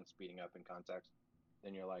it down, speeding up in context,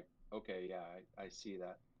 then you're like, okay, yeah, I see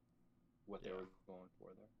that, what they were going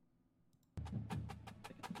for there.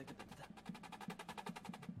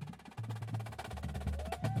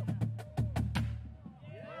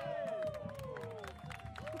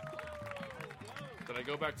 Did I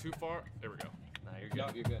go back too far? There we go. Nah, you're good. No,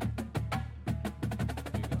 you're good.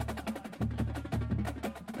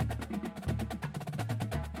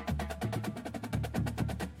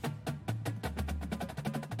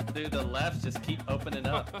 Dude, the lefts just keep opening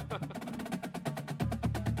up.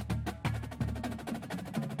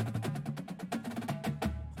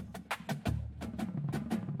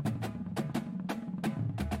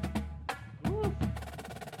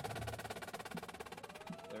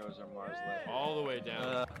 There was our Mars left. All the way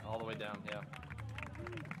down. All the way down, yeah.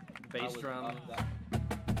 Bass drum. I was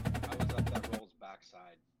up that roll's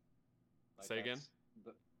backside. Like Say again?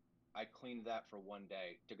 I cleaned that for one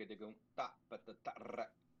day.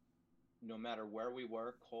 No matter where we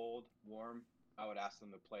were, cold, warm, I would ask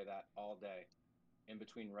them to play that all day, in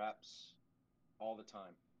between reps, all the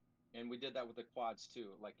time. And we did that with the quads too.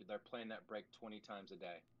 Like they're playing that break 20 times a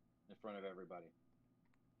day in front of everybody.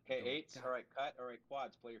 Okay, eights, all right, cut, all right,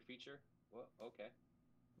 quads, play your feature. Well, okay.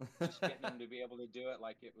 Just getting them to be able to do it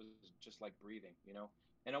like it was just like breathing, you know?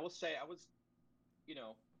 And I will say, I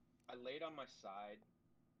laid on my side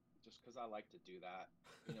just because I like to do that.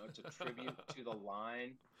 You know, it's a tribute to the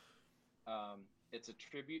line. It's a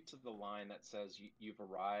tribute to the line that says you've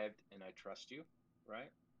arrived and I trust you,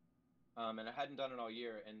 right? And I hadn't done it all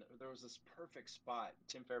year, and there was this perfect spot.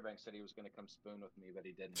 Tim Fairbanks said he was going to come spoon with me, but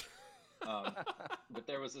he didn't. But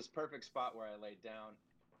there was this perfect spot where I laid down,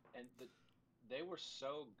 and they were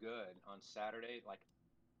so good on Saturday. Like,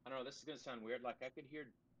 I don't know, this is going to sound weird. Like, I could hear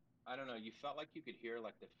I don't know, you felt like you could hear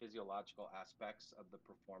like the physiological aspects of the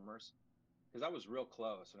performers because I was real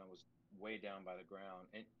close and I was way down by the ground,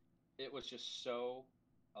 and it was just so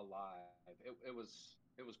alive. It was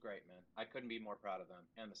great, man. I couldn't be more proud of them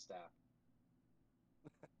and the staff.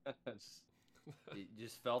 You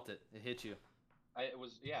just felt it. It hit you. It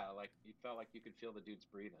was, yeah, like you felt like you could feel the dudes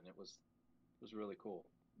breathing. It was really cool.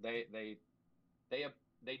 They they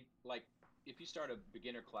like if you start a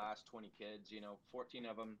beginner class, 20 kids, 14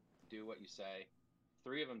 of them do what you say,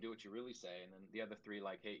 three of them do what you really say, and then the other three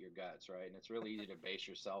like hate your guts, right? And it's really easy to base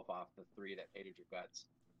yourself off the three that hated your guts.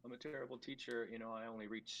 I'm a terrible teacher, I only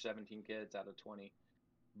reached 17 kids out of 20,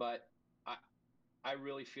 but I I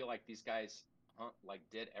really feel like these guys like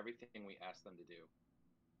did everything we asked them to do,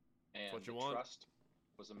 That's and what you the want. trust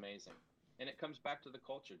was amazing. And it comes back to the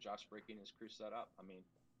culture. Josh Brickey and his crew set up. I mean,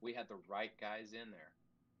 we had the right guys in there.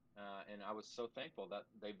 And I was so thankful that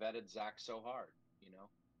they vetted Zach so hard, you know,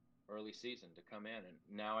 early season to come in. And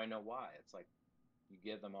now I know why. It's like you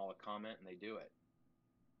give them all a comment and they do it.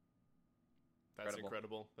 That's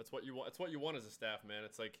incredible. That's what you want. It's what you want as a staff, man.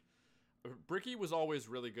 It's like Bricky was always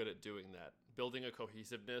really good at doing that, building a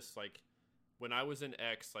cohesiveness. Like when I was in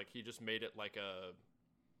X, like he just made it like I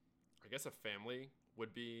guess a family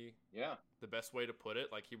would be the best way to put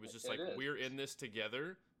it. Like he was just like, we're in this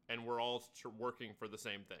together and we're all working for the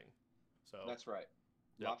same thing. So that's right.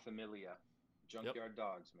 Yep. La Familia, junkyard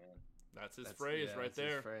dogs, man. That's his phrase right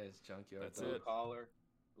there. His phrase, junkyard that's dogs. it.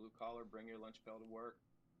 Blue collar, bring your lunch pail to work.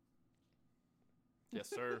 Yes,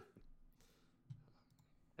 sir.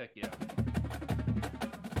 Heck yeah.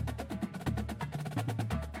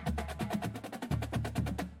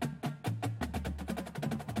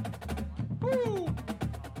 Woo!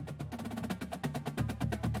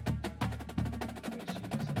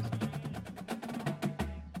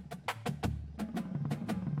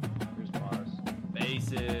 Here's Mars.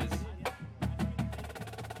 Bases.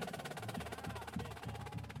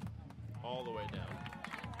 All the way down.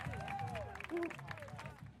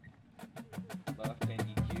 Left and EQ.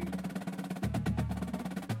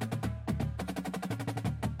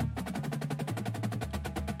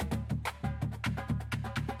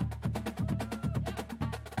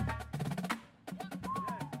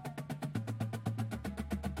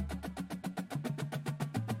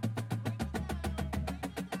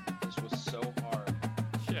 This was so hard.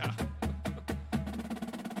 Yeah.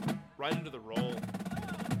 Right into the roll.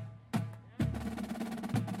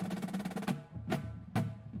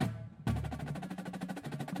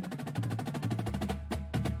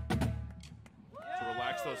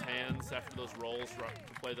 Those hands after those rolls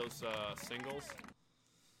to play those singles.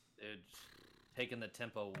 Dude, taking the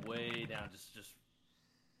tempo way down, just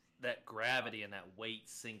that gravity and that weight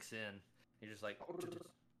sinks in. You're just like,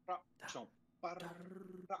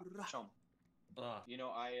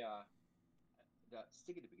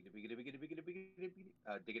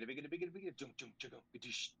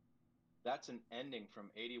 that's an ending from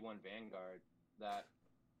 81 Vanguard that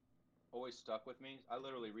always stuck with me. I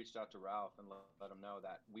literally reached out to Ralph and let him know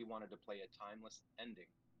that we wanted to play a timeless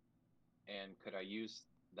ending, and could I use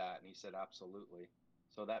that? And he said absolutely.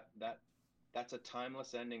 So that's a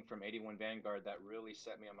timeless ending from 81 Vanguard that really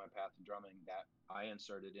set me on my path to drumming, that I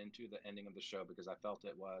inserted into the ending of the show because I felt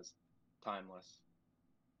it was timeless.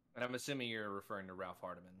 And I'm assuming you're referring to Ralph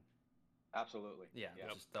Hardiman. Absolutely. Yeah,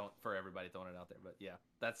 Yep. Just don't, for everybody throwing it out there, but yeah,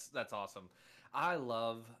 that's awesome.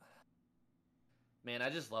 Man,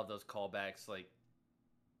 I just love those callbacks. Like,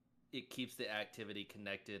 it keeps the activity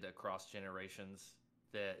connected across generations.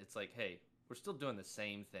 That it's like, hey, we're still doing the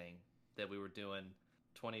same thing that we were doing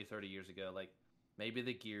 20, 30 years ago. Like, maybe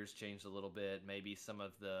the gears changed a little bit. Maybe some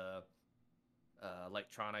of the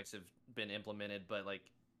electronics have been implemented, but,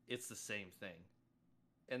 like, it's the same thing.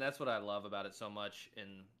 And that's what I love about it so much.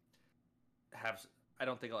 And I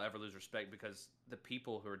don't think I'll ever lose respect because the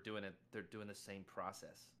people who are doing it, they're doing the same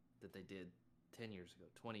process that they did 10 years ago,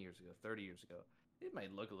 20 years ago, 30 years ago. It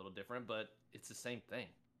might look a little different, but it's the same thing.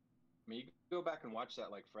 I mean, you go back and watch that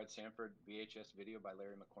like Fred Sanford VHS video by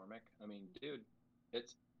Larry McCormick. I mean, dude,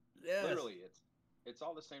 it's literally it's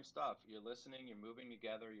all the same stuff. You're listening, you're moving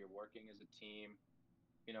together, you're working as a team.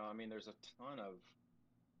 I mean, there's a ton of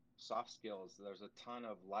soft skills. There's a ton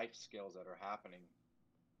of life skills that are happening.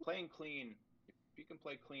 Playing clean, if you can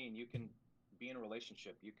play clean, you can be in a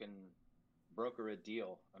relationship. You can broker a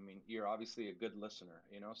deal. I mean, you're obviously a good listener,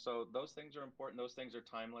 so those things are important. Those things are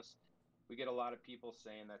timeless. We get a lot of people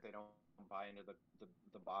saying that they don't buy into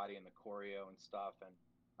the body and the choreo and stuff, and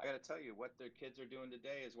I got to tell you, what the kids are doing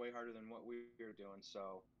today is way harder than what we were doing.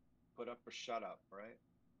 So put up or shut up, right?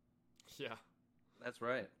 Yeah, that's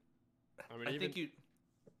right. I mean,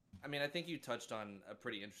 I mean, I think you touched on a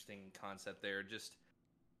pretty interesting concept there. Just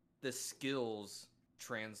the skills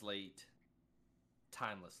translate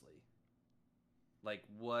timelessly. Like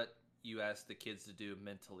what you ask the kids to do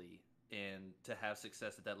mentally and to have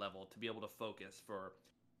success at that level, to be able to focus for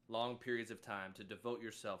long periods of time, to devote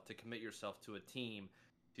yourself, to commit yourself to a team,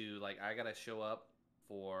 to like, I got to show up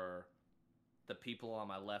for the people on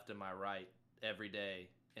my left and my right every day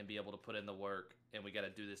and be able to put in the work, and we got to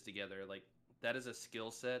do this together. Like, that is a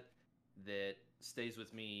skill set that stays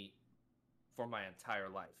with me for my entire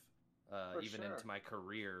life. Even into my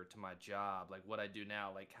career, to my job, like what I do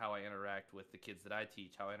now, like how I interact with the kids that I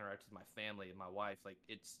teach, how I interact with my family and my wife. Like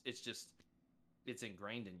it's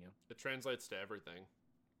ingrained in you. It translates to everything.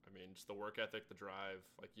 I mean, just the work ethic, the drive.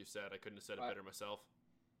 Like you said, I couldn't have said it better myself.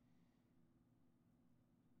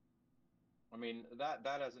 I mean, that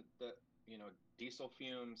hasn't, diesel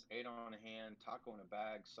fumes, 8 on a hand, taco in a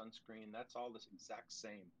bag, sunscreen, that's all the exact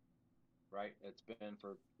same, right? It's been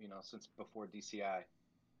for, since before DCI,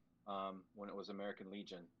 when it was American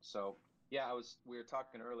Legion. So yeah, we were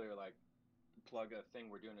talking earlier, like, plug a thing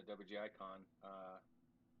we're doing at WGI Con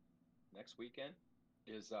next weekend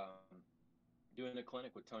is doing a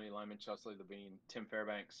clinic with Tony Lyman, Chesley Levine, Tim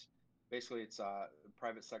Fairbanks. Basically, it's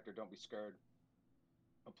private sector, don't be scared,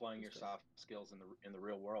 applying your soft skills in the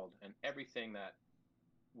real world, and everything that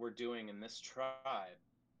we're doing in this tribe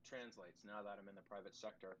translates now that I'm in the private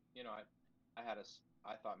sector.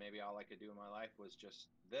 I thought maybe all I could do in my life was just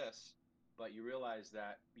this, but you realize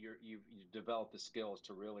that you develop the skills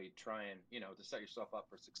to really try and, to set yourself up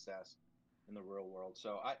for success in the real world.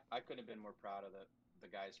 So I couldn't have been more proud of the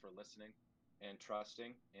guys for listening and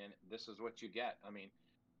trusting, and this is what you get. I mean,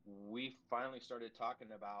 we finally started talking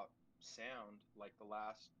about sound like the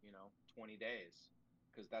last 20 days,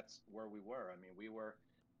 because that's where we were. I mean, we were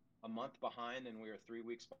a month behind, and we were 3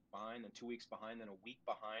 weeks behind, and 2 weeks behind, then a week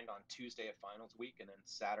behind on Tuesday of finals week, and then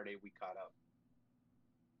Saturday we caught up.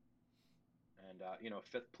 And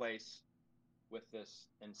 5th place with this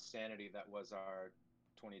insanity that was our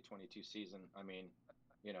 2022 season. I mean,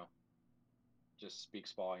 just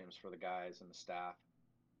speaks volumes for the guys and the staff.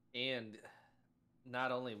 And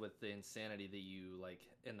not only with the insanity that you like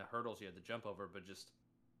in the hurdles you had to jump over, but just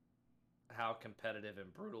how competitive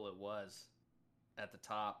and brutal it was at the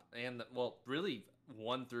top, and really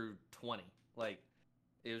 1 through 20. Like,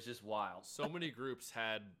 it was just wild. So many groups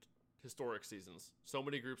had historic seasons. So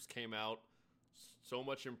many groups came out so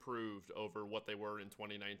much improved over what they were in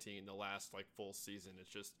 2019, the last like full season.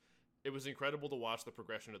 It was incredible to watch the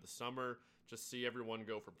progression of the summer, just see everyone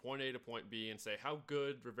go from point A to point B and say how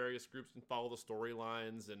good the various groups can follow the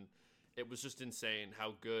storylines. And it was just insane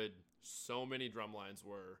how good so many drum lines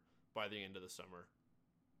were by the end of the summer.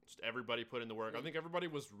 Just everybody put in the work. I think everybody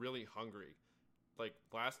was really hungry. Like,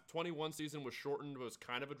 last 21 season was shortened, was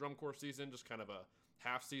kind of a drum corps season, just kind of a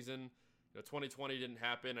half season. 2020 didn't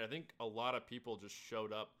happen. I think a lot of people just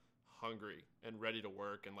showed up hungry and ready to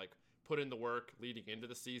work and like put in the work leading into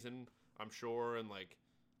the season, I'm sure, and like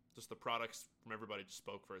just the products from everybody just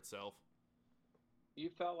spoke for itself. You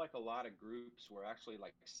felt like a lot of groups were actually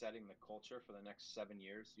like setting the culture for the next 7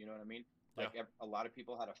 years. You know what I mean? Like, a lot of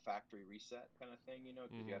people had a factory reset kind of thing,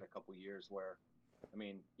 because you had a couple years where, I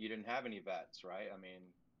mean, you didn't have any vets, right? I mean,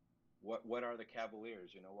 what are the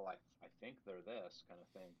Cavaliers? Well, I think they're this kind of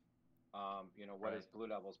thing. What is Blue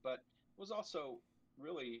Devils? But it was also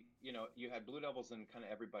really, you had Blue Devils and kind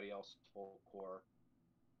of everybody else full core.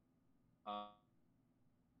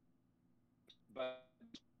 But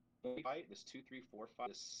fight this 2, 3, 4, 5,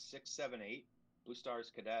 this 6, 7, 8, Blue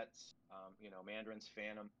Stars, Cadets, Mandarins,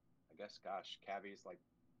 Phantom. I guess, Cavies, like,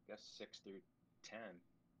 6 through 10.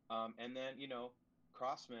 And then,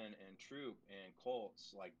 Crossman and Troop and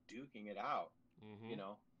Colts, like, duking it out.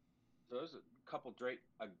 Those are a couple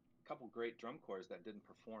great drum corps that didn't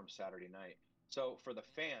perform Saturday night. So for the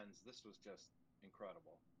fans, this was just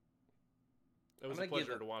incredible. It was a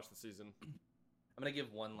pleasure to watch the season. I'm going to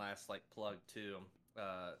give one last, like, plug, too,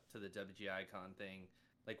 to the WGI Con thing.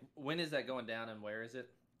 Like, when is that going down and where is it?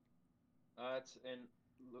 It's in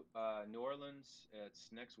New Orleans.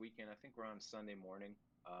 It's next weekend. I think we're on Sunday morning.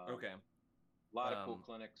 Okay. A lot of cool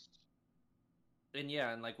clinics. And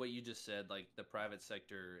yeah, and like what you just said, like the private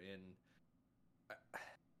sector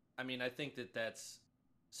I mean, I think that that's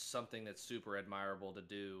something that's super admirable to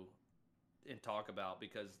do and talk about,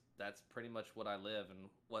 because that's pretty much what I live and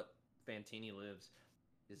what Fantini lives,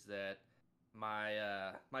 is that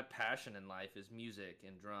my passion in life is music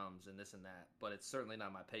and drums and this and that, but it's certainly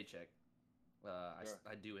not my paycheck. Sure.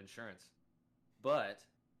 I do insurance, but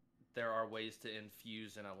there are ways to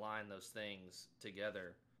infuse and align those things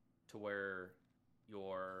together to where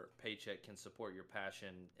your paycheck can support your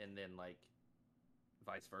passion, and then like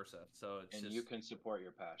vice versa. So it's And just you can support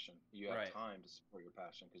your passion. You have Right. time to support your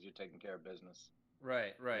passion because you're taking care of business.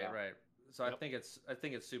 right. Yeah. So Yep. I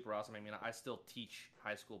think it's super awesome. I mean, I still teach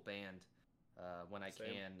high school band when I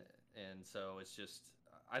Same. can, and so it's just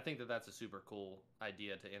I think that that's a super cool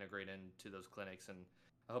idea to integrate into those clinics, and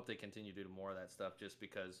I hope they continue to do more of that stuff, just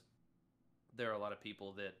because there are a lot of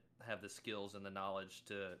people that have the skills and the knowledge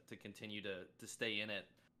to continue to stay in it,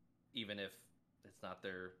 even if it's not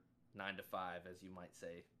their 9 to 5, as you might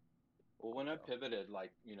say. Well, when I So, pivoted,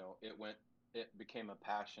 like, it became a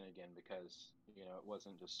passion again because, it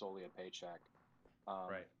wasn't just solely a paycheck. Um,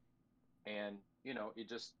 right. and, you're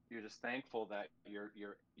just thankful that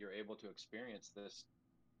you're able to experience this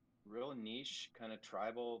real niche kind of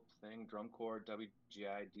tribal thing, drum corps,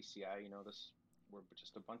 WGI, DCI, we're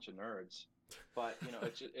just a bunch of nerds, but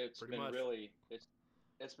it's Pretty been much. really,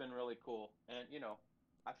 it's been really cool. And,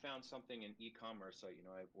 I found something in e-commerce. So,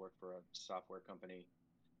 I've worked for a software company.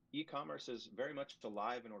 E-commerce is very much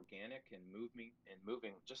alive and organic and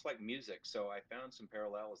moving just like music. So I found some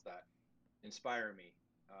parallels that inspire me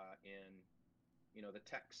in, the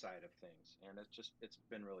tech side of things. And it's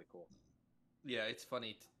been really cool. Yeah, it's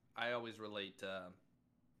funny. I always relate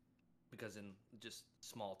because in just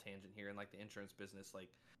small tangent here in like the insurance business, like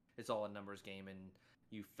it's all a numbers game, and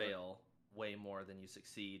you fail way more than you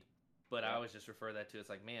succeed. But I Yeah. always just refer that to it's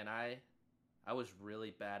like, man, I was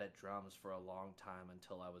really bad at drums for a long time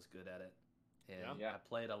until I was good at it. And Yeah. I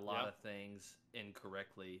played a lot Yeah. of things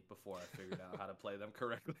incorrectly before I figured out how to play them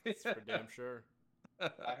correctly. That's for damn sure.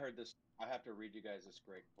 I heard this. I have to read you guys this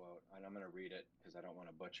great quote, and I'm going to read it because I don't want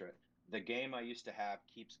to butcher it. The game I used to have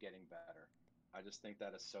keeps getting better. I just think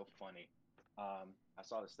that is so funny. I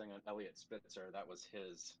saw this thing on Elliot Spitzer. That was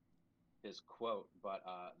his quote. But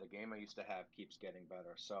the game I used to have keeps getting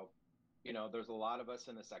better. So, there's a lot of us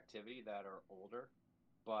in this activity that are older,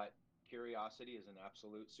 but curiosity is an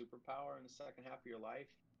absolute superpower in the second half of your life.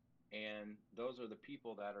 And those are the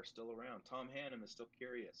people that are still around. Tom Hannum is still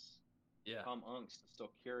curious. Yeah. Tom Ungst is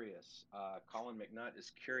still curious. Colin McNutt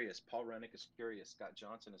is curious. Paul Rennick is curious. Scott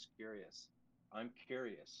Johnson is curious. I'm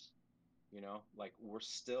curious. Like we're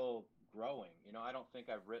still growing. I don't think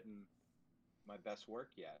I've written my best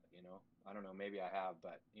work yet. I don't know. Maybe I have,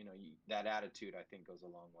 but that attitude I think goes a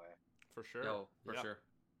long way. For sure. No, for Yeah. sure.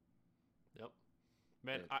 Yep.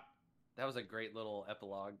 Man, Dude. That was a great little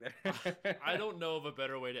epilogue there. I don't know of a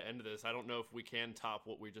better way to end this. I don't know if we can top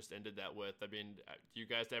what we just ended that with. I mean, do you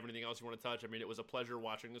guys have anything else you want to touch? I mean, it was a pleasure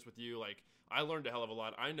watching this with you. Like, I learned a hell of a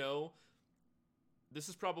lot. I know this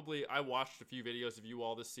is probably, I watched a few videos of you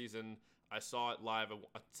all this season. I saw it live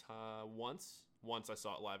once. Once I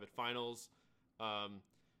saw it live at finals.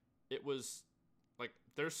 It was like,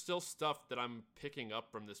 there's still stuff that I'm picking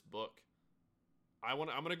up from this book. I'm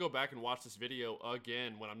gonna go back and watch this video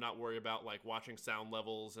again when I'm not worried about like watching sound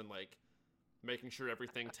levels and like making sure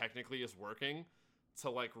everything technically is working.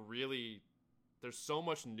 To like really, there's so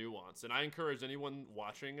much nuance, and I encourage anyone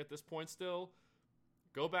watching at this point still,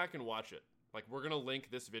 go back and watch it. Like we're gonna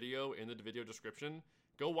link this video in the video description.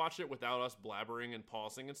 Go watch it without us blabbering and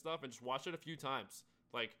pausing and stuff, and just watch it a few times.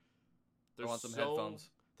 Like I want some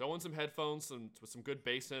headphones. Throw in some headphones with some good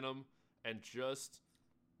bass in them, and just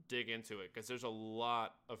dig into it, because there's a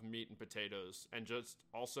lot of meat and potatoes, and just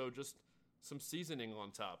some seasoning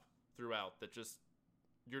on top throughout that just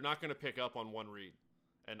you're not going to pick up on one read.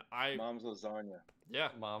 And Mom's lasagna. Yeah,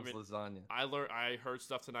 Mom's lasagna. I heard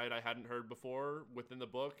stuff tonight I hadn't heard before within the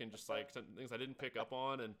book, and just like some things I didn't pick up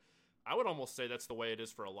on. And I would almost say that's the way it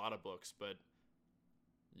is for a lot of books, but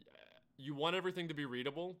you want everything to be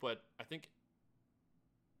readable, but I think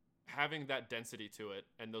having that density to it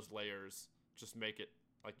and those layers just make it,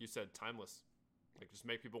 like you said, timeless. Like, just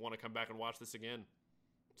make people want to come back and watch this again.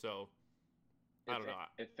 So, I don't know.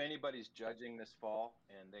 If anybody's judging this fall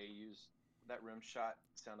and they use that rim shot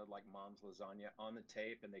sounded like Mom's lasagna on the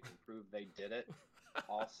tape and they can prove they did it,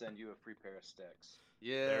 I'll send you a free pair of sticks.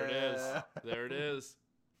 Yeah. There it is. There it is.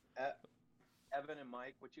 Evan and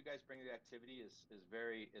Mike, what you guys bring to the activity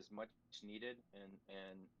is much needed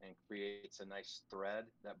and creates a nice thread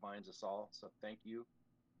that binds us all. So thank you.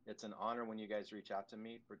 It's an honor when you guys reach out to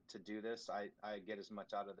me to do this. I get as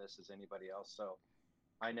much out of this as anybody else. So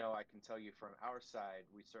I know I can tell you from our side,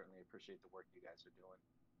 we certainly appreciate the work you guys are doing.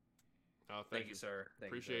 Oh, Thank you, sir.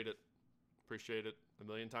 Appreciate it. Appreciate it a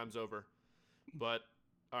million times over. But,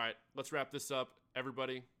 all right, let's wrap this up.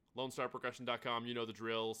 Everybody, LoneStarPercussion.com, you know the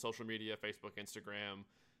drill. Social media, Facebook, Instagram.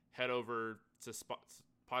 Head over to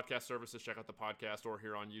podcast services, check out the podcast, or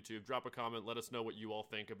here on YouTube. Drop a comment. Let us know what you all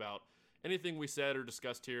think about anything we said or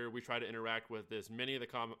discussed here, we try to interact with as many of the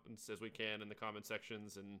comments as we can in the comment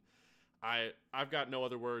sections. And I've got no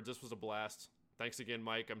other words. This was a blast. Thanks again,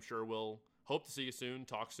 Mike. I'm sure we'll hope to see you soon.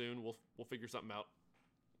 Talk soon. We'll figure something out.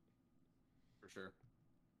 For sure.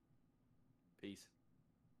 Peace.